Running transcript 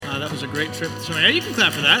That was a great trip. Yeah, you can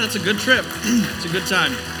clap for that. That's a good trip. It's a good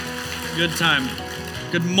time. Good time.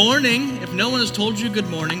 Good morning. If no one has told you good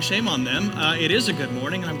morning, shame on them. It is a good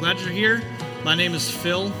morning, and I'm glad you're here. My name is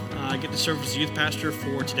Phil. I get to serve as youth pastor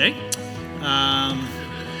for today. It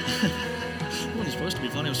wasn't supposed to be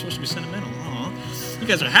funny. It was supposed to be sentimental. Aw. You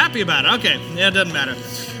guys are happy about it. Okay. Yeah, it doesn't matter.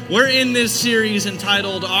 We're in this series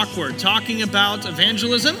entitled Awkward, talking about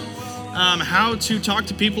evangelism, how to talk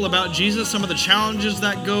to people about Jesus, some of the challenges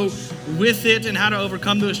that go with it, and how to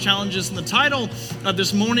overcome those challenges. And the title of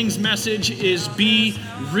this morning's message is Be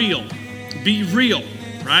Real. Be real,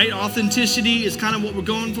 right? Authenticity is kind of what we're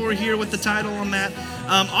going for here with the title on that.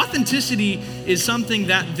 Authenticity is something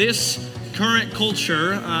that this current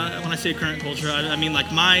culture, when I say current culture, I mean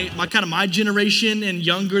like my generation and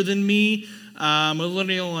younger than me,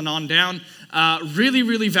 millennial and on down, really,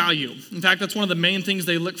 really value. In fact, that's one of the main things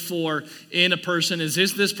they look for in a person is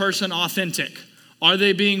this person authentic? Are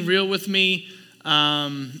they being real with me?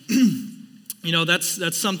 That's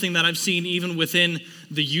something that I've seen even within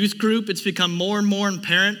the youth group. It's become more and more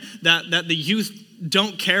apparent that the youth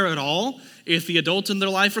don't care at all if the adults in their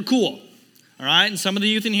life are cool. All right? And some of the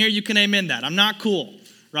youth in here, you can amen that. I'm not cool,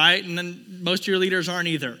 right? And then most of your leaders aren't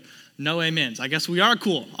either. No amens. I guess we are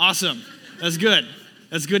cool. Awesome. That's good.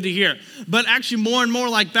 That's good to hear. But actually more and more,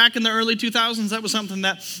 like back in the early 2000s, that was something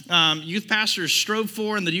that youth pastors strove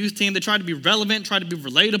for, and the youth team, they tried to be relevant, tried to be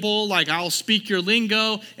relatable, like I'll speak your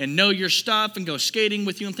lingo and know your stuff and go skating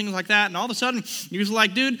with you and things like that. And all of a sudden, youth are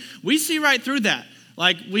like, dude, we see right through that.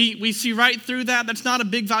 Like, we see right through that. That's not a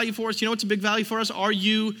big value for us. You know what's a big value for us? Are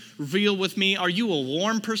you real with me? Are you a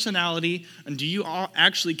warm personality? And do you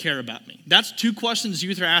actually care about me? That's two questions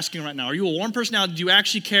youth are asking right now. Are you a warm personality? Do you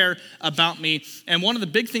actually care about me? And one of the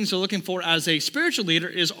big things they're looking for as a spiritual leader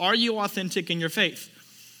is, are you authentic in your faith?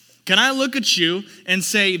 Can I look at you and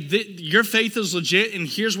say, your faith is legit, and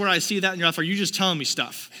here's where I see that in your life? Or are you just telling me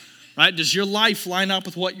stuff? Right? Does your life line up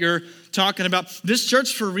with what you're talking about? This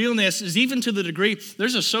Church for Realness is even to the degree,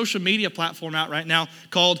 there's a social media platform out right now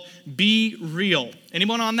called Be Real.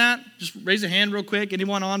 Anyone on that? Just raise a hand real quick.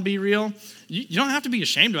 Anyone on Be Real? You don't have to be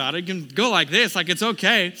ashamed about it. You can go like this, like it's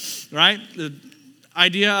okay, right? The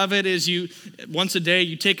idea of it is once a day,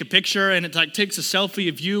 you take a picture and it like takes a selfie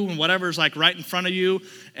of you and whatever's like right in front of you.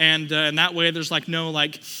 And that way there's like no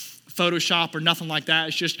like Photoshop or nothing like that.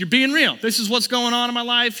 It's just, you're being real. This is what's going on in my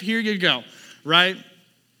life. Here you go, right?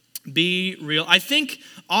 Be real. I think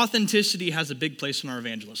authenticity has a big place in our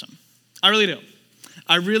evangelism. I really do.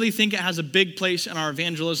 I really think it has a big place in our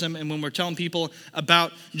evangelism. And when we're telling people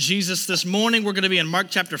about Jesus this morning, we're going to be in Mark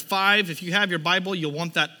chapter 5. If you have your Bible, you'll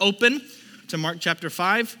want that open to Mark chapter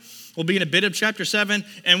 5. We'll be in a bit of chapter 7.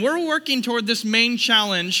 And we're working toward this main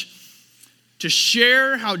challenge to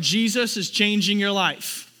share how Jesus is changing your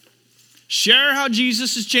life. Share how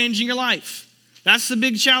Jesus is changing your life. That's the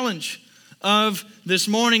big challenge of this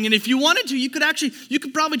morning. And if you wanted to, you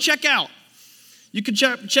could probably check out. You could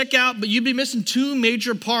check out, but you'd be missing two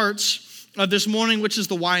major parts of this morning, which is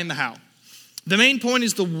the why and the how. The main point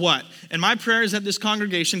is the what. And my prayer is that this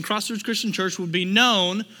congregation, Crossroads Christian Church, would be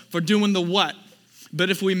known for doing the what. But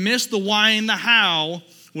if we miss the why and the how,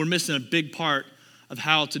 we're missing a big part of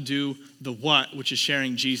how to do the what, which is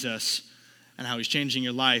sharing Jesus and how he's changing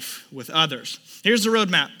your life with others. Here's the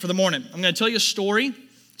roadmap for the morning. I'm going to tell you a story.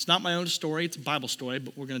 It's not my own story. It's a Bible story,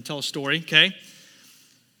 but we're going to tell a story, okay?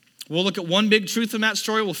 We'll look at one big truth in that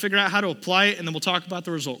story. We'll figure out how to apply it, and then we'll talk about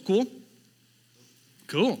the result. Cool?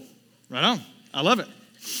 Cool. Right on. I love it.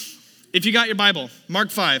 If you got your Bible,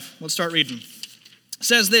 Mark 5, let's start reading. It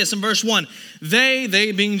says this in verse 1.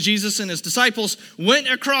 They being Jesus and his disciples, went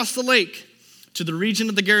across the lake to the region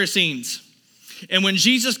of the Gerasenes. And when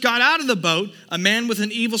Jesus got out of the boat, a man with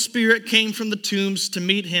an evil spirit came from the tombs to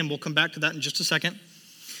meet him. We'll come back to that in just a second.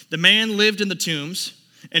 The man lived in the tombs,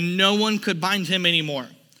 and no one could bind him anymore,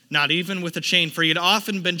 not even with a chain, for he had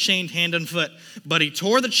often been chained hand and foot. But he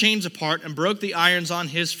tore the chains apart and broke the irons on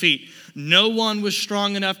his feet. No one was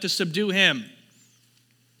strong enough to subdue him.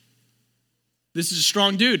 This is a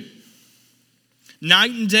strong dude. Night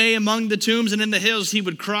and day among the tombs and in the hills, he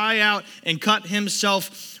would cry out and cut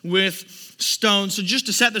himself with stones. So just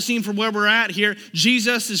to set the scene for where we're at here,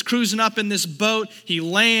 Jesus is cruising up in this boat. He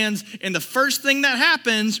lands, and the first thing that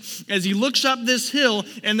happens is he looks up this hill,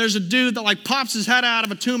 and there's a dude that like pops his head out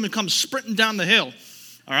of a tomb and comes sprinting down the hill.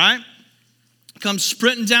 All right? Comes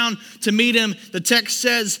sprinting down to meet him. The text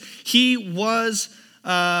says he was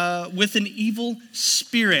with an evil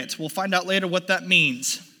spirit. We'll find out later what that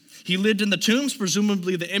means. He lived in the tombs,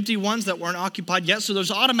 presumably the empty ones that weren't occupied yet. So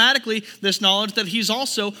there's automatically this knowledge that he's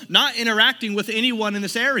also not interacting with anyone in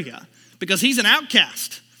this area because he's an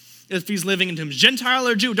outcast. if he's living in tombs. Gentile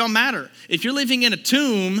or Jew, don't matter. If you're living in a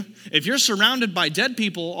tomb, if you're surrounded by dead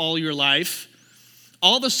people all your life,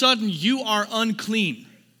 all of a sudden you are unclean.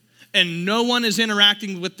 And no one is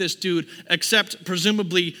interacting with this dude except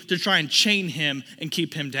presumably to try and chain him and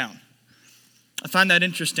keep him down. I find that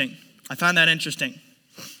interesting.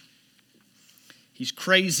 He's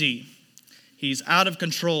crazy. He's out of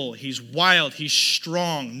control. He's wild. He's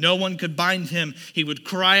strong. No one could bind him. He would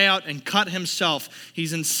cry out and cut himself.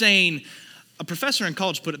 He's insane. A professor in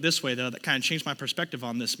college put it this way, though, that kind of changed my perspective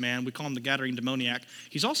on this man. We call him the Gadarene demoniac.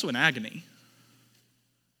 He's also in agony.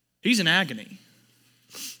 He's in agony.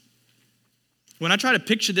 When I try to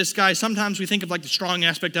picture this guy, sometimes we think of like the strong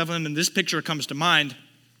aspect of him, and this picture comes to mind.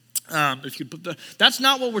 That's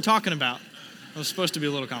not what we're talking about. It was supposed to be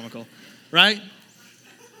a little comical, right?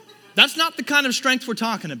 That's not the kind of strength we're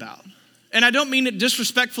talking about. And I don't mean it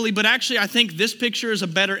disrespectfully, but actually I think this picture is a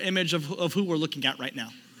better image of who we're looking at right now.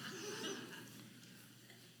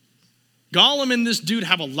 Gollum and this dude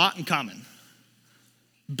have a lot in common.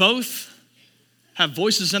 Both have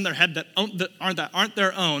voices in their head that aren't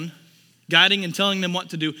their own, guiding and telling them what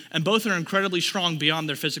to do, and both are incredibly strong beyond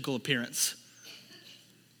their physical appearance.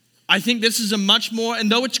 I think this is a much more, and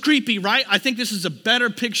though it's creepy, right? I think this is a better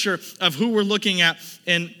picture of who we're looking at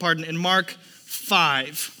in Mark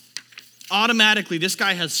 5. Automatically, this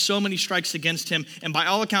guy has so many strikes against him, and by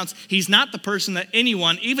all accounts, he's not the person that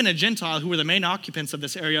anyone, even a Gentile, who were the main occupants of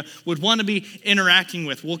this area, would want to be interacting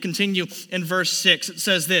with. We'll continue in verse 6. It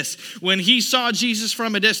says this: when he saw Jesus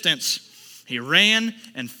from a distance, he ran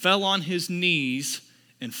and fell on his knees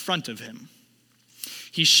in front of him.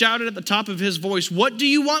 He shouted at the top of his voice, "What do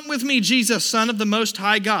you want with me, Jesus, Son of the Most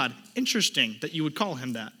High God?" Interesting that you would call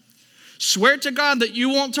him that. "Swear to God that you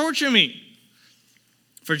won't torture me."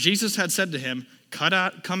 For Jesus had said to him,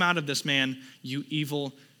 "Come out of this man, you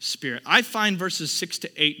evil spirit." I find verses 6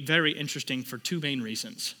 to 8 very interesting for two main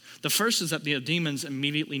reasons. The first is that the demons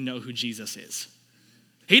immediately know who Jesus is.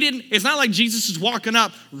 It's not like Jesus is walking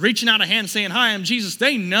up, reaching out a hand saying, "Hi, I'm Jesus."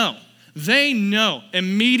 They know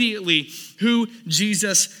immediately who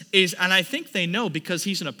Jesus is. And I think they know because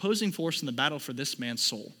he's an opposing force in the battle for this man's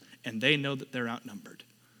soul. And they know that they're outnumbered.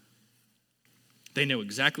 They know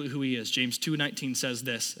exactly who he is. James 2:19 says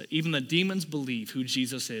this, that even the demons believe who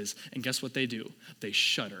Jesus is. And guess what they do? They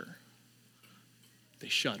shudder. They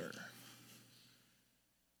shudder.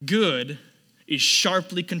 Good is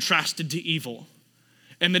sharply contrasted to evil.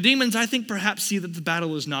 And the demons, I think, perhaps see that the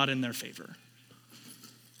battle is not in their favor.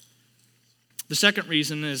 The second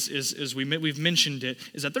reason is we've mentioned it,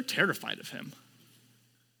 is that they're terrified of him.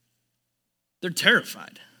 They're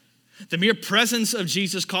terrified. The mere presence of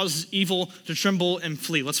Jesus causes evil to tremble and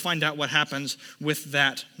flee. Let's find out what happens with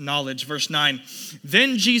that knowledge. Verse 9.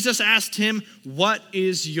 Then Jesus asked him, "What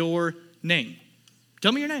is your name?"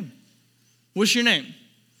 Tell me your name. What's your name?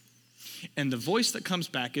 And the voice that comes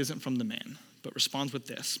back isn't from the man, but responds with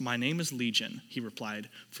this: "My name is Legion," he replied,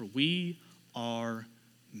 "for we are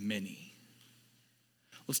many."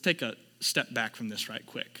 Let's take a step back from this right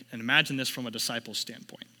quick and imagine this from a disciple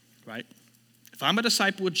standpoint, right? If I'm a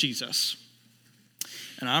disciple of Jesus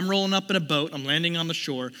and I'm rolling up in a boat, I'm landing on the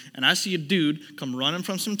shore, and I see a dude come running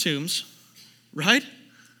from some tombs, right?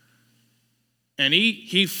 And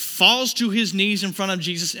he falls to his knees in front of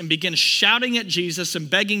Jesus and begins shouting at Jesus and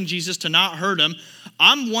begging Jesus to not hurt him.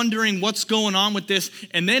 I'm wondering what's going on with this.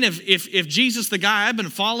 And then if Jesus, the guy I've been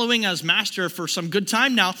following as master for some good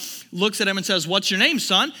time now, looks at him and says, "What's your name,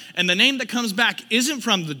 son?" And the name that comes back isn't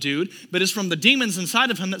from the dude, but is from the demons inside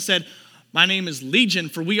of him that said, "My name is Legion,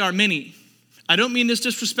 for we are many." I don't mean this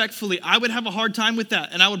disrespectfully. I would have a hard time with that.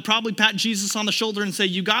 And I would probably pat Jesus on the shoulder and say,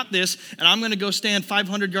 "You got this," and I'm going to go stand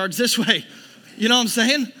 500 yards this way. You know what I'm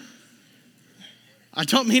saying? I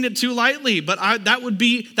don't mean it too lightly, but that would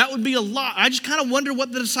be a lot. I just kind of wonder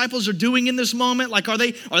what the disciples are doing in this moment. Like, are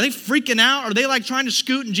they freaking out? Are they like trying to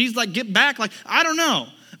scoot and Jesus like get back? Like, I don't know.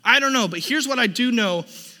 But here's what I do know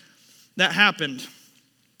that happened.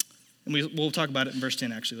 And we'll talk about it in verse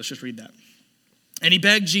 10, actually. Let's just read that. And he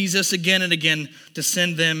begged Jesus again and again to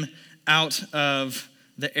send them out of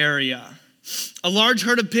the area. A large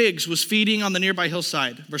herd of pigs was feeding on the nearby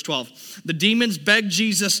hillside. Verse 12. The demons begged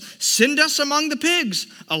Jesus, "Send us among the pigs.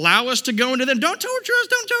 Allow us to go into them. Don't torture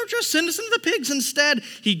us. Send us into the pigs instead."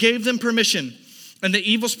 He gave them permission. And the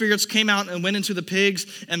evil spirits came out and went into the pigs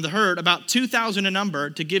and the herd, about 2,000 in number,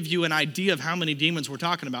 to give you an idea of how many demons we're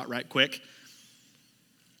talking about right quick.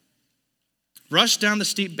 Rushed down the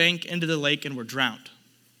steep bank into the lake and were drowned.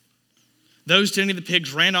 Those tending the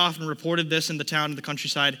pigs ran off and reported this in the town and the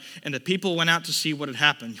countryside, and the people went out to see what had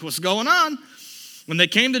happened. What's going on? When they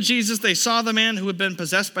came to Jesus, they saw the man who had been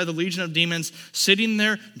possessed by the legion of demons sitting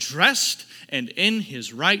there, dressed and in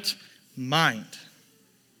his right mind.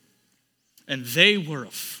 And they were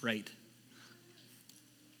afraid.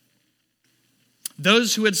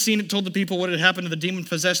 Those who had seen it told the people what had happened to the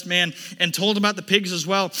demon-possessed man and told about the pigs as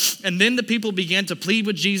well. And then the people began to plead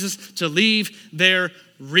with Jesus to leave their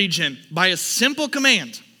region by a simple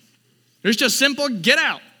command. There's just simple, get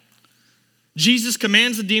out. Jesus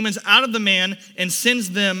commands the demons out of the man and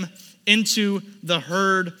sends them into the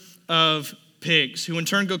herd of pigs, who in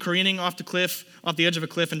turn go careening off the edge of a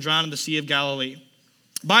cliff and drown in the Sea of Galilee.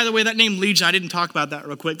 By the way, that name Legion, I didn't talk about that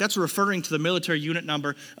real quick. That's referring to the military unit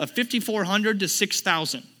number of 5,400 to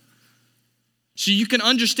 6,000. So you can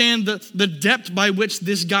understand the depth by which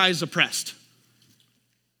this guy is oppressed.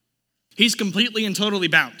 He's completely and totally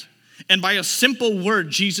bound. And by a simple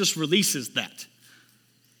word, Jesus releases that.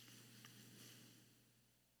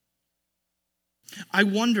 I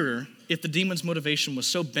wonder if the demon's motivation was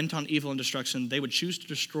so bent on evil and destruction, they would choose to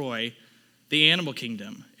destroy the animal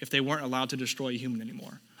kingdom if they weren't allowed to destroy a human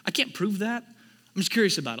anymore. I can't prove that. I'm just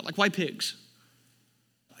curious about it. Like, why pigs?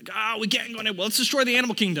 Like, we can't go in there. Well, let's destroy the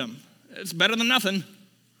animal kingdom. It's better than nothing.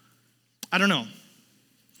 I don't know.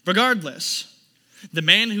 Regardless, the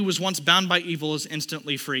man who was once bound by evil is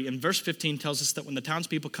instantly free. And verse 15 tells us that when the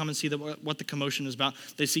townspeople come and see what the commotion is about,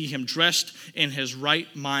 they see him dressed in his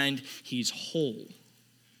right mind. He's whole.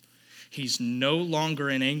 He's no longer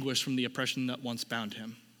in anguish from the oppression that once bound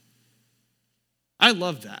him. I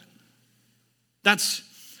love that. That's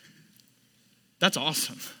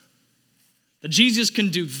awesome. That Jesus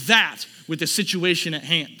can do that with the situation at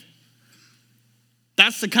hand.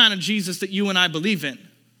 That's the kind of Jesus that you and I believe in.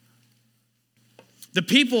 The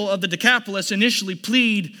people of the Decapolis immediately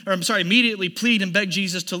plead and beg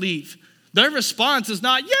Jesus to leave. Their response is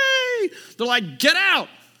not, yay! They're like, get out.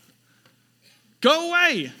 Go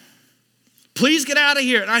away. Please get out of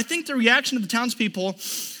here. And I think the reaction of the townspeople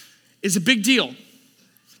is a big deal.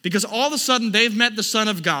 Because all of a sudden they've met the Son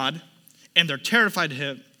of God and they're terrified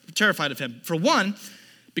of him. For one,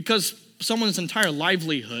 because someone's entire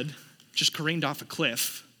livelihood just careened off a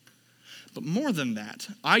cliff. But more than that,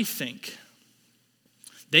 I think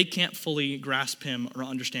they can't fully grasp him or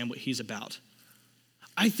understand what he's about.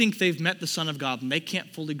 I think they've met the Son of God and they can't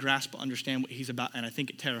fully grasp or understand what he's about, and I think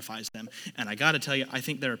it terrifies them. And I got to tell you, I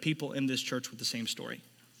think there are people in this church with the same story.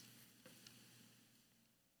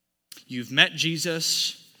 You've met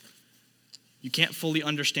Jesus. You can't fully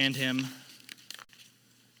understand him.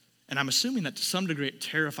 And I'm assuming that to some degree it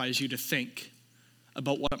terrifies you to think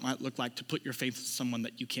about what it might look like to put your faith in someone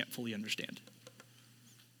that you can't fully understand.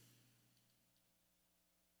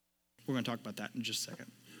 We're going to talk about that in just a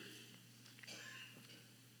second.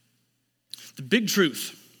 The big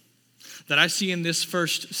truth that I see in this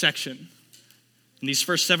first section, in these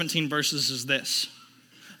first 17 verses, is this.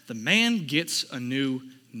 The man gets a new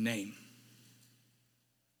name.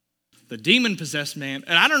 The demon-possessed man,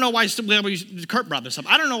 and I don't know why Kurt brought this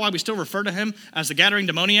up. I don't know why we still refer to him as the Gadarene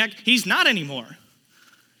demoniac. He's not anymore.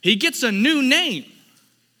 He gets a new name.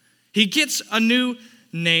 He gets a new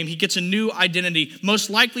name. He gets a new identity. Most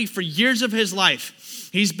likely for years of his life,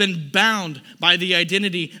 he's been bound by the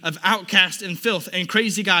identity of outcast and filth and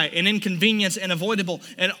crazy guy and inconvenience and avoidable.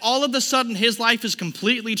 And all of a sudden, his life is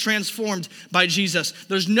completely transformed by Jesus.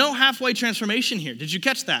 There's no halfway transformation here. Did you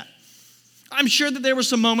catch that? I'm sure that there were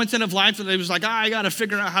some moments in his life that he was like, I got to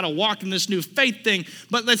figure out how to walk in this new faith thing.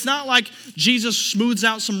 But it's not like Jesus smooths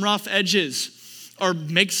out some rough edges or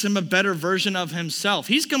makes him a better version of himself.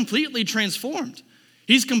 He's completely transformed.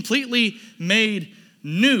 He's completely made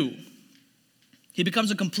new. He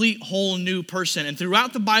becomes a complete whole new person. And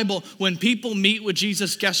throughout the Bible, when people meet with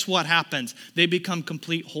Jesus, guess what happens? They become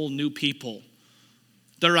complete whole new people.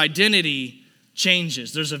 Their identity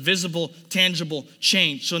changes. There's a visible, tangible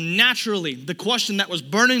change. So naturally, the question that was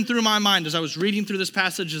burning through my mind as I was reading through this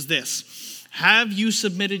passage is this. Have you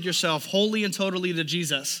submitted yourself wholly and totally to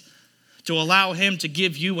Jesus to allow him to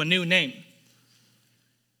give you a new name?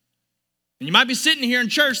 And you might be sitting here in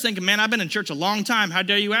church thinking, man, I've been in church a long time. How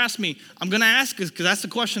dare you ask me? I'm going to ask because that's the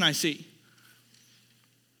question I see.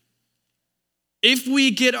 If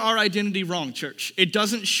we get our identity wrong, church, it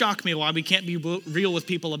doesn't shock me why we can't be real with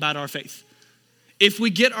people about our faith. If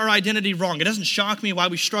we get our identity wrong, it doesn't shock me why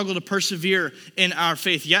we struggle to persevere in our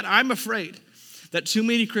faith. Yet I'm afraid that too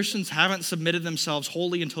many Christians haven't submitted themselves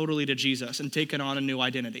wholly and totally to Jesus and taken on a new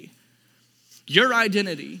identity. Your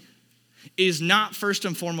identity is not first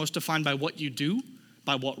and foremost defined by what you do,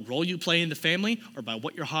 by what role you play in the family, or by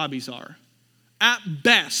what your hobbies are. At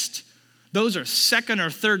best, those are second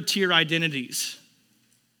or third tier identities.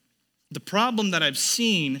 The problem that I've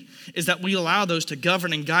seen is that we allow those to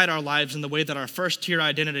govern and guide our lives in the way that our first-tier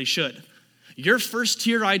identity should. Your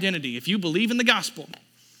first-tier identity, if you believe in the gospel,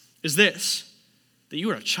 is this, that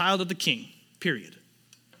you are a child of the King, period.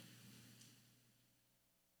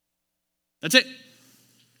 That's it.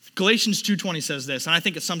 Galatians 2:20 says this, and I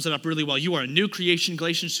think it sums it up really well. You are a new creation.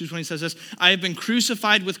 Galatians 2:20 says this, I have been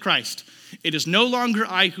crucified with Christ. It is no longer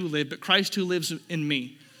I who live, but Christ who lives in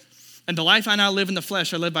me. And the life I now live in the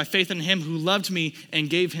flesh, I live by faith in him who loved me and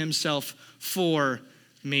gave himself for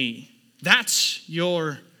me. That's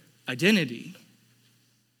your identity.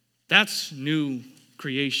 That's new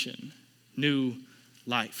creation, new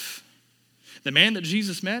life. The man that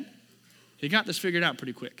Jesus met, he got this figured out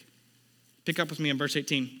pretty quick. Pick up with me in verse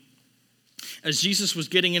 18. As Jesus was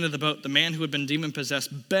getting into the boat, the man who had been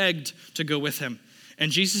demon-possessed begged to go with him.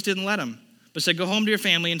 And Jesus didn't let him, but said, go home to your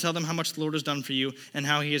family and tell them how much the Lord has done for you and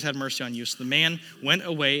how he has had mercy on you. So the man went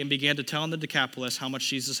away and began to tell in the Decapolis how much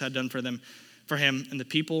Jesus had done for him, and the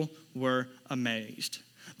people were amazed.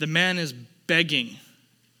 The man is begging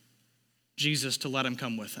Jesus to let him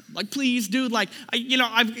come with him. Like, please, dude,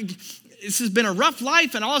 this has been a rough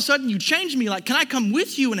life, and all of a sudden you changed me. Like, can I come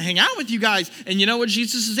with you and hang out with you guys? And you know what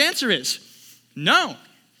Jesus' answer is? No,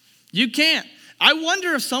 you can't. I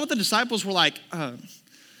wonder if some of the disciples were like,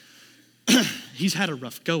 he's had a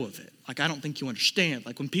rough go of it. Like, I don't think you understand.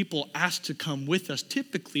 Like, when people ask to come with us,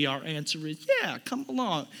 typically our answer is, yeah, come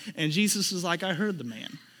along. And Jesus is like, I heard the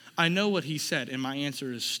man. I know what he said, and my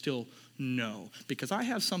answer is still no, because I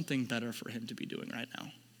have something better for him to be doing right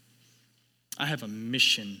now. I have a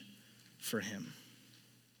mission for him.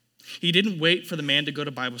 He didn't wait for the man to go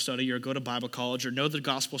to Bible study or go to Bible college or know the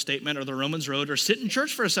gospel statement or the Romans road or sit in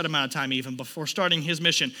church for a set amount of time even before starting his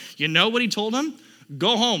mission. You know what he told him?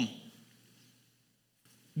 Go home.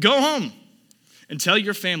 Go home and tell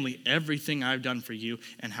your family everything I've done for you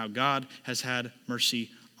and how God has had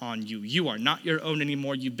mercy on you. You are not your own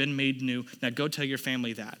anymore. You've been made new. Now go tell your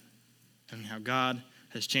family that and how God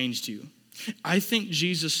has changed you. I think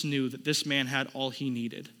Jesus knew that this man had all he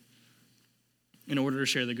needed in order to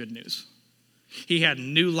share the good news. He had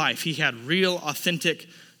new life. He had real, authentic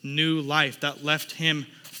new life that left him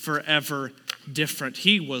forever different.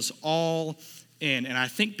 He was all in. And I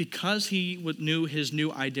think because he knew his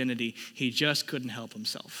new identity, he just couldn't help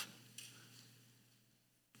himself.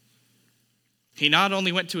 He not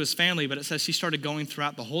only went to his family, but it says he started going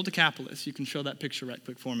throughout the whole Decapolis. You can show that picture right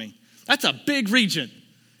quick for me. That's a big region.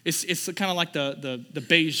 It's kind of like the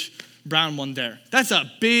beige brown one there. That's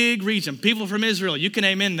a big region. People from Israel, you can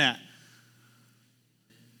amen that.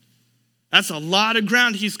 That's a lot of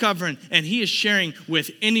ground he's covering, and he is sharing with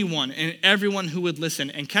anyone and everyone who would listen.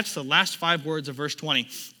 And catch the last 5 words of verse 20.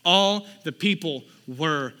 All the people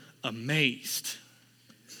were amazed.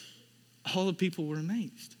 All the people were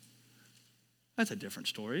amazed. That's a different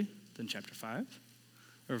story than chapter 5,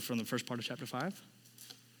 or from the first part of chapter 5.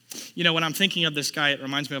 You know, when I'm thinking of this guy, it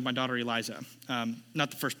reminds me of my daughter Eliza.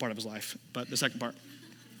 Not the first part of his life, but the second part.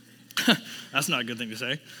 That's not a good thing to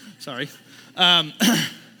say. Sorry.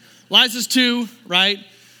 Eliza's 2, right?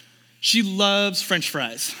 She loves French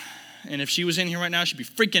fries. And if she was in here right now, she'd be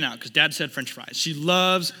freaking out because Dad said French fries. She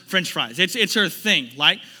loves French fries. It's her thing.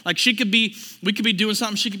 Like we could be doing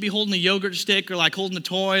something. She could be holding a yogurt stick or like holding a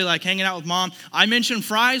toy, like hanging out with mom. I mentioned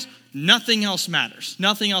fries. Nothing else matters.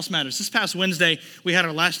 Nothing else matters. This past Wednesday, we had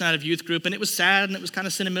our last night of youth group, and it was sad, and it was kind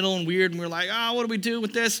of sentimental and weird, and we were like, what do we do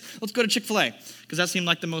with this? Let's go to Chick-fil-A, because that seemed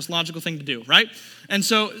like the most logical thing to do, right? And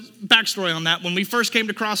so, backstory on that, when we first came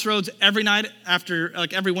to Crossroads, every night after,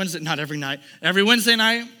 like every Wednesday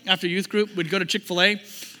night after youth group, we'd go to Chick-fil-A,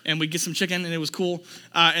 and we'd get some chicken, and it was cool.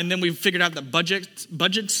 And then we figured out that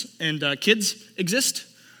budgets and kids exist,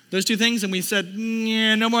 those two things, and we said,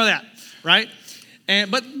 yeah, no more of that, right?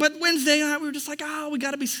 But Wednesday night, we were just like, we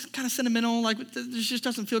got to be kind of sentimental. Like, this just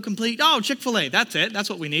doesn't feel complete. Chick-fil-A, that's it. That's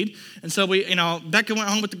what we need. And so Becca went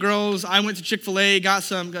home with the girls. I went to Chick-fil-A, got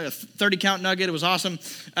a 30-count nugget. It was awesome.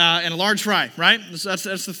 And a large fry, right? That's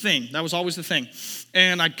the thing. That was always the thing.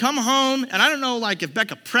 And I'd come home, and I don't know, like, if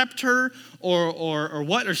Becca prepped her or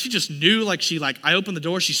what, or she just knew, I opened the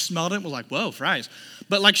door, she smelled it, and was like, whoa, fries.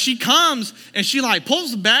 But, like, she comes, and she,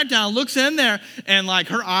 pulls the bag down, looks in there, and,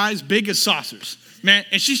 her eyes big as saucers. Man,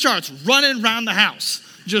 and she starts running around the house,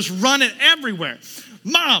 just running everywhere.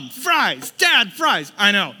 Mom, fries. Dad, fries.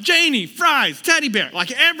 I know. Janie, fries. Teddy bear.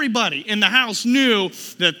 Like everybody in the house knew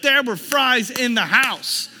that there were fries in the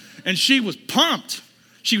house. And she was pumped.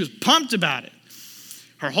 She was pumped about it.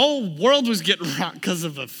 Her whole world was getting rocked because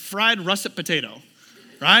of a fried russet potato,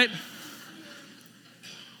 right?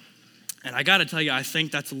 And I got to tell you, I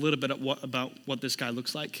think that's a little bit about what this guy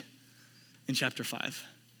looks like in chapter 5.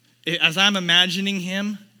 As I'm imagining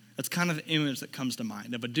him, that's kind of the image that comes to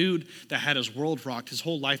mind of a dude that had his world rocked, his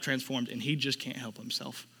whole life transformed, and he just can't help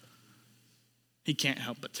himself. He can't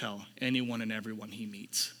help but tell anyone and everyone he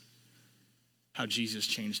meets how Jesus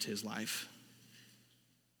changed his life.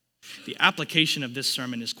 The application of this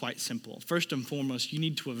sermon is quite simple. First and foremost, you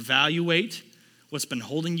need to evaluate what's been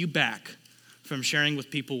holding you back from sharing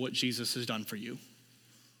with people what Jesus has done for you.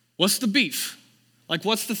 What's the beef? Like,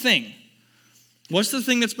 what's the thing? What's the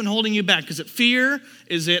thing that's been holding you back? Is it fear?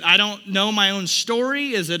 Is it I don't know my own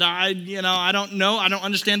story? Is it I don't know, I don't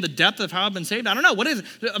understand the depth of how I've been saved? I don't know. What is it?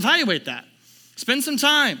 Evaluate that. Spend some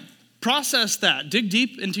time. Process that. Dig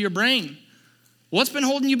deep into your brain. What's been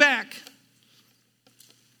holding you back?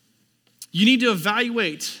 You need to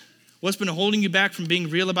evaluate what's been holding you back from being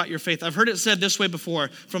real about your faith. I've heard it said this way before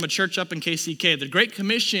from a church up in KCK. The Great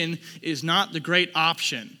Commission is not the great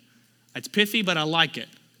option. It's pithy, but I like it.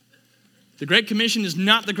 The Great Commission is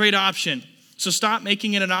not the great option, so stop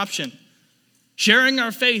making it an option. Sharing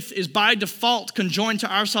our faith is by default conjoined to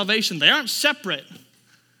our salvation. They aren't separate.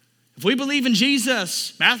 If we believe in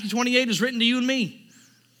Jesus, Matthew 28 is written to you and me.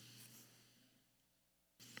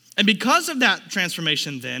 And because of that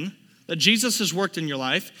transformation then, that Jesus has worked in your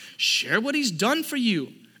life, share what he's done for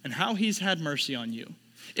you and how he's had mercy on you.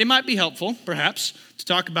 It might be helpful, perhaps, to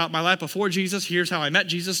talk about my life before Jesus. Here's how I met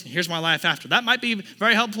Jesus, and here's my life after. That might be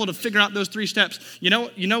very helpful to figure out those 3 steps. You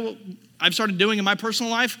know what I've started doing in my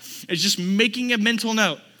personal life is just making a mental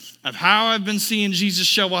note of how I've been seeing Jesus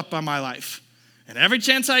show up in my life. And every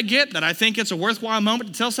chance I get that I think it's a worthwhile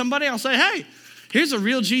moment to tell somebody, I'll say, hey, here's a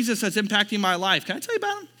real Jesus that's impacting my life. Can I tell you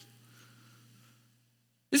about him?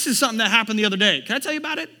 This is something that happened the other day. Can I tell you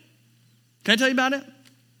about it? Can I tell you about it?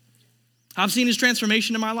 I've seen his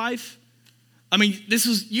transformation in my life. I mean, this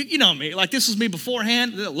is, you know me, like this was me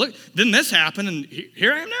beforehand. Look, then this happened, and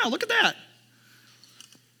here I am now. Look at that.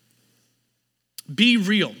 Be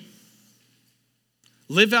real.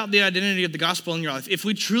 Live out the identity of the gospel in your life. If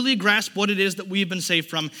we truly grasp what it is that we've been saved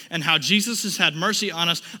from and how Jesus has had mercy on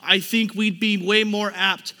us, I think we'd be way more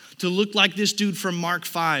apt to look like this dude from Mark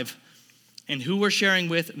 5 and who we're sharing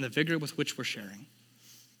with and the vigor with which we're sharing.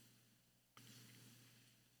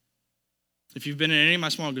 If you've been in any of my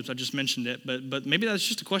small groups, I just mentioned it, but maybe that's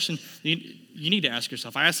just a question you need to ask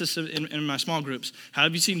yourself. I ask this in my small groups. How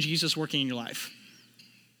have you seen Jesus working in your life?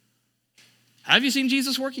 Have you seen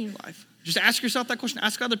Jesus working in your life? Just ask yourself that question.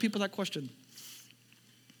 Ask other people that question.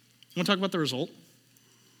 Want to talk about the result?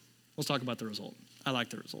 Let's talk about the result. I like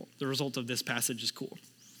the result. The result of this passage is cool.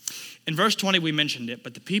 In verse 20, we mentioned it,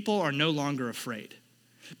 but the people are no longer afraid,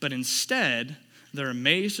 but instead, they're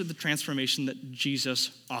amazed at the transformation that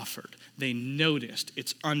Jesus offered. They noticed.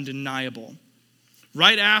 It's undeniable.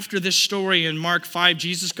 Right after this story in Mark 5,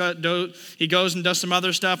 Jesus he goes and does some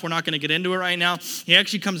other stuff. We're not going to get into it right now. He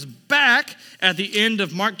actually comes back at the end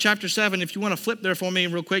of Mark chapter 7. If you want to flip there for me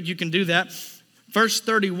real quick, you can do that. Verse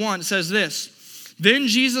 31 says this. Then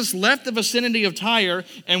Jesus left the vicinity of Tyre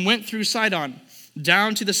and went through Sidon,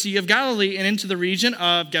 down to the Sea of Galilee and into the region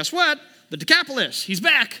of, guess what? The Decapolis. He's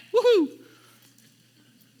back. Woohoo!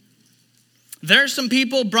 There some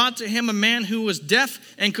people brought to him a man who was deaf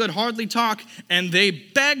and could hardly talk, and they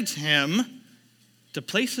begged him to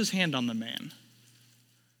place his hand on the man.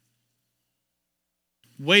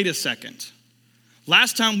 Wait a second.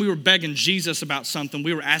 Last time we were begging Jesus about something,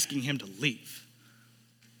 we were asking him to leave.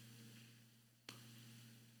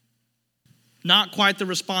 Not quite the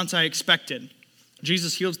response I expected.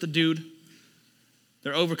 Jesus heals the dude.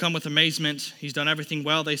 They're overcome with amazement. He's done everything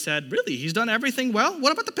well, they said. Really? He's done everything well?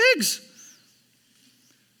 What about the pigs?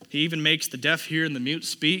 He even makes the deaf hear and the mute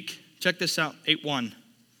speak. Check this out, 8:1.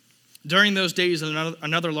 During those days,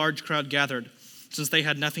 another large crowd gathered. Since they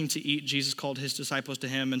had nothing to eat, Jesus called his disciples to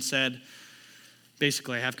him and said,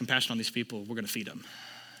 basically, I have compassion on these people. We're going to feed them.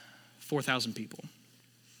 4,000 people.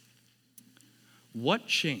 What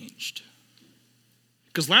changed?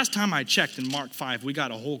 Because last time I checked in Mark 5, we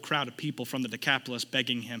got a whole crowd of people from the Decapolis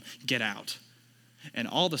begging him, get out. And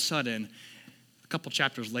all of a sudden, a couple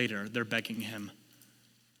chapters later, they're begging him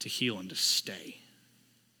to heal and to stay.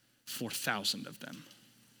 4,000 of them.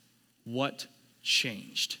 What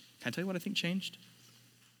changed? Can I tell you what I think changed?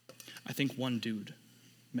 I think one dude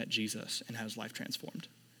met Jesus and had his life transformed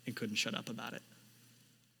and couldn't shut up about it.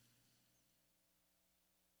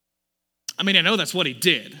 I mean, I know that's what he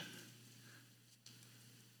did.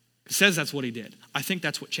 It says that's what he did. I think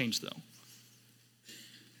that's what changed, though.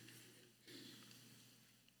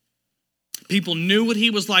 People knew what he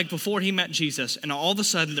was like before he met Jesus, and all of a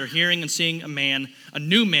sudden they're hearing and seeing a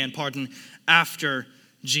new man, after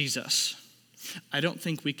Jesus. I don't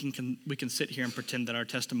think we can sit here and pretend that our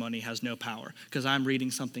testimony has no power, because I'm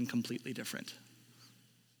reading something completely different.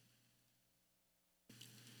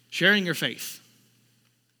 Sharing your faith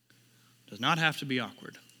does not have to be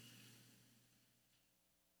awkward.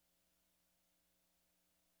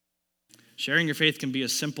 Sharing your faith can be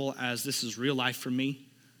as simple as, this is real life for me,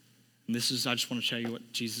 and I just want to tell you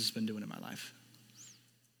what Jesus has been doing in my life.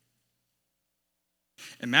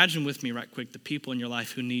 Imagine with me right quick the people in your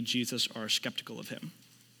life who need Jesus or are skeptical of him.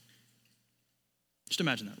 Just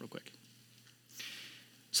imagine that real quick.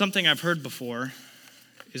 Something I've heard before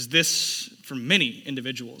is this from many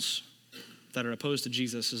individuals that are opposed to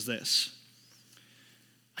Jesus is this: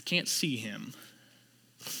 I can't see him.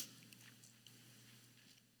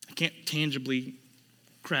 I can't tangibly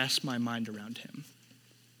grasp my mind around him.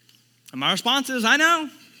 And my response is, I know.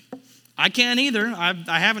 I can't either.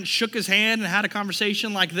 I haven't shook his hand and had a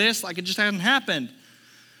conversation like this, like it just hasn't happened.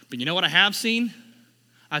 But you know what I have seen?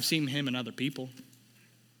 I've seen him in other people.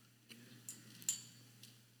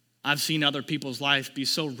 I've seen other people's life be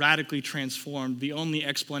so radically transformed. The only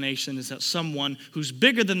explanation is that someone who's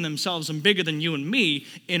bigger than themselves and bigger than you and me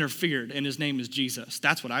interfered, and his name is Jesus.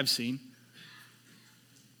 That's what I've seen.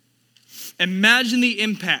 Imagine the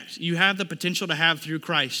impact you have the potential to have through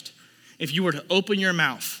Christ if you were to open your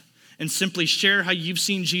mouth and simply share how you've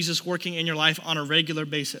seen Jesus working in your life on a regular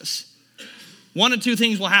basis. One of two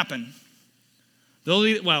things will happen.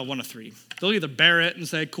 One of three. They'll either bear it and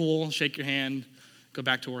say, cool, shake your hand, go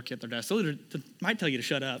back to work at their desk. They might tell you to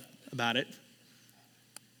shut up about it.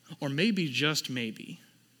 Or maybe, just maybe,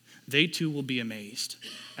 they too will be amazed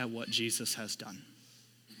at what Jesus has done.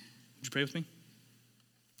 Would you pray with me?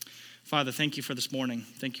 Father, thank you for this morning.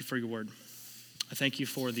 Thank you for your word. I thank you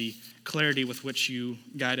for the clarity with which you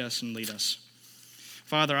guide us and lead us.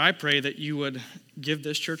 Father, I pray that you would give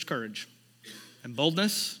this church courage and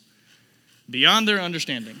boldness beyond their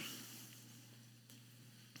understanding.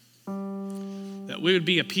 That we would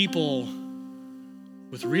be a people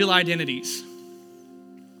with real identities,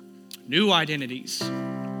 new identities,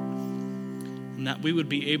 and that we would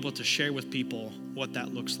be able to share with people what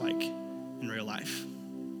that looks like in real life.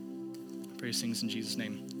 I pray these things in Jesus'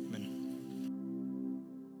 name.